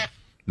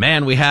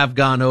Man, we have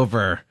gone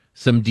over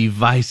some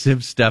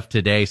divisive stuff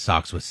today.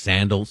 Socks with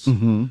sandals,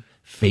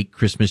 fake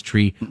Christmas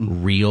tree,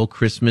 real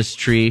Christmas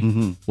tree.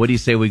 What do you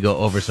say we go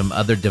over some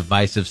other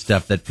divisive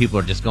stuff that people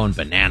are just going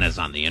bananas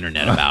on the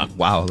internet about?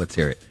 Wow, let's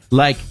hear it.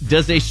 Like,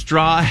 does a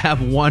straw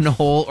have one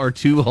hole or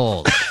two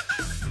holes?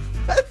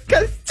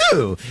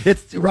 Two.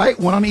 It's right,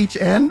 one on each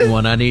end?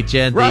 One on each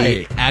end.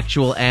 Right. The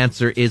actual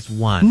answer is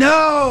one.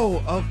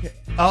 No! Okay.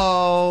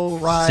 Oh,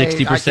 right.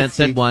 60%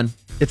 said one.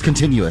 It's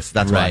continuous.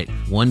 That's Right.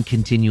 One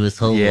continuous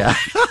hole. Yeah.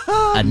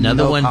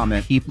 Another No one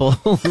comment. people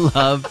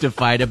love to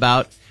fight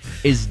about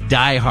is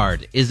Die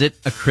Hard. Is it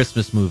a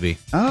Christmas movie?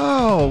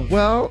 Oh,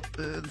 well,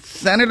 it's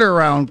centered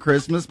around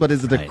Christmas, but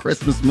is it a Right.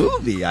 Christmas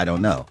movie? I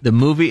don't know. The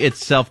movie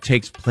itself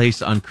takes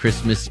place on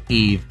Christmas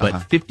Eve, but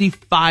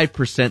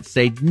 55%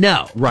 say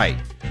no. Right.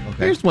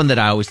 Okay. Here's one that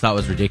I always thought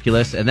was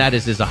ridiculous, and that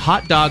is a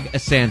hot dog a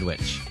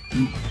sandwich?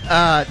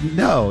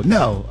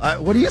 No.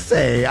 What do you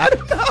say? I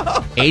don't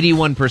know.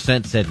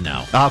 81% said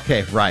no.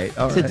 Okay, right.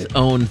 All It's right. its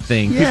own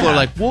thing. Yeah. People are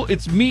like, well,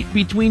 it's meat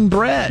between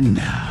bread.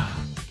 No.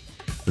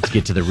 Let's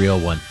get to the real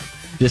one.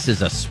 This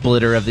is a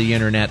splitter of the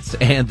internets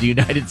and the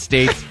United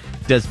States.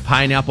 Does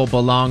pineapple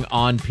belong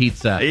on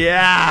pizza?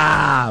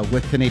 Yeah.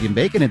 With Canadian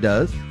bacon, it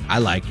does. I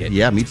like it.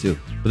 Yeah, me too.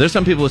 But there's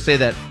some people who say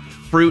that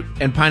fruit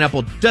and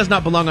pineapple does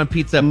not belong on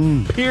pizza,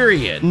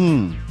 period.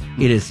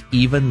 It is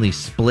evenly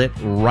split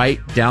right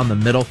down the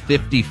middle.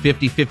 50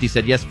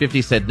 said yes,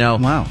 50 said no.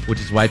 Wow. Which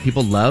is why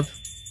people love,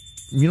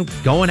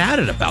 going at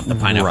it about the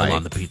pineapple Right.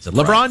 on the pizza.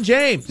 LeBron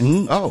James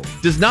Oh.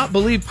 does not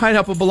believe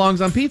pineapple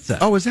belongs on pizza.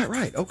 Oh, is that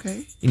right?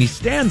 Okay. And he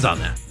stands on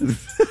that.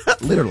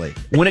 Literally.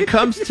 When it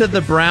comes to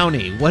the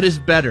brownie, what is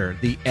better,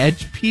 the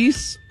edge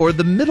piece or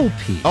the middle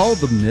piece? Oh,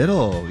 the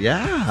middle.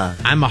 Yeah.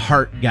 I'm a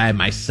heart guy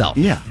myself.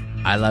 Yeah.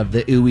 I love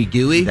the ooey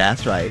gooey.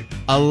 That's right.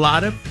 A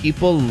lot of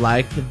people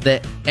like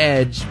the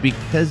edge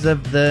because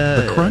of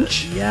the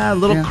crunch? Yeah, a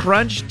little Yeah.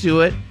 crunch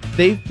to it.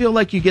 They feel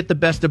like you get the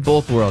best of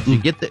both worlds. You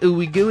get the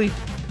ooey gooey,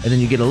 and then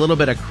you get a little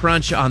bit of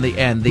crunch on the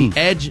end. The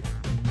edge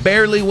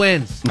barely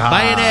wins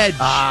by an edge.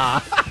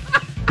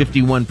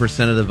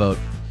 51% of the vote.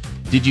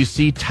 Did you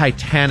see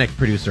Titanic,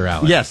 producer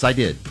Alex? Yes, I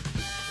did.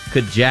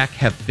 Could Jack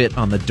have fit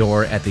on the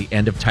door at the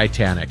end of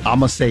Titanic? I'm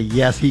going to say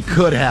yes, he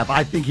could have.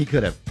 I think he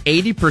could have.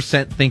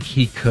 80% think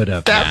he could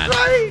have. That's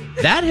right.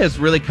 That has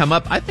really come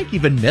up. I think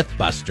even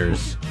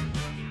Mythbusters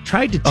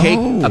tried to take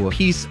a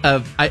piece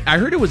of... I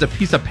heard it was a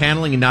piece of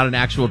paneling and not an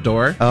actual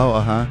door. Oh,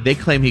 uh-huh. They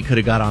claim he could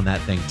have got on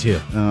that thing, too.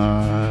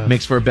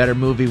 Makes for a better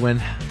movie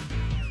when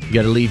you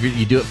got to leave.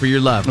 You do it for your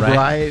love,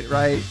 right?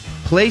 Right.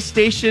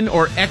 PlayStation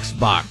or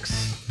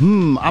Xbox?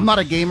 I'm not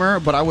a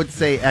gamer, but I would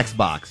say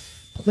Xbox.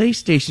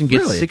 PlayStation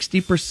gets Really?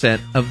 60%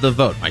 of the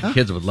vote. My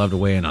kids would love to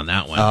weigh in on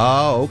that one.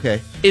 Oh,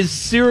 okay. Is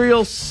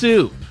cereal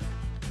soup?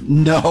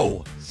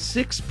 No.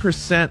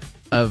 6%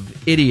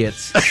 of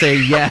idiots say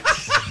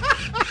yes.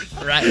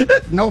 Right.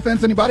 No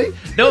offense, anybody?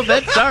 No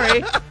offense,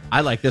 sorry.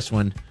 I like this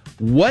one.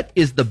 What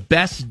is the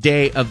best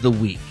day of the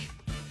week?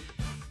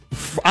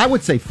 I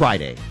would say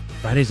Friday.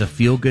 Friday's a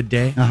feel-good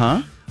day.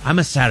 Uh-huh. I'm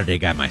a Saturday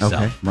guy myself.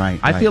 Okay, right,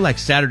 I right. feel like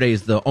Saturday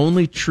is the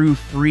only true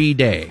free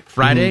day.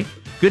 Friday,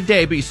 good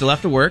day, but you still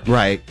have to work.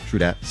 Right. True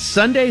that.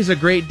 Sunday is a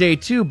great day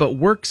too, but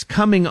work's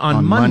coming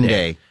on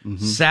Monday.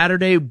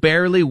 Saturday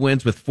barely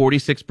wins with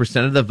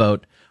 46% of the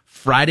vote.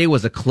 Friday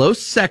was a close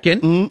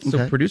second. So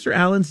okay. producer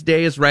Allen's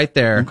day is right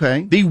there.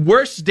 Okay. The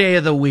worst day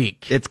of the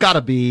week. It's got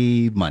to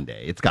be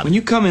Monday. It's got to When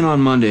you come in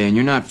on Monday and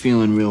you're not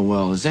feeling real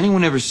well, does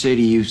anyone ever say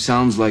to you,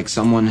 sounds like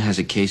someone has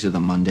a case of the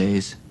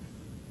Mondays?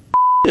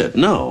 Yeah,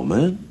 no,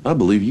 man. I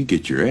believe you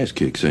get your ass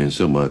kicked saying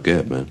something like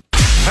that, man.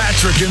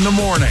 Patrick in the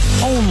morning,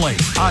 only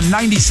on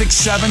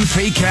 96.7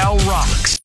 PayCal Rocks.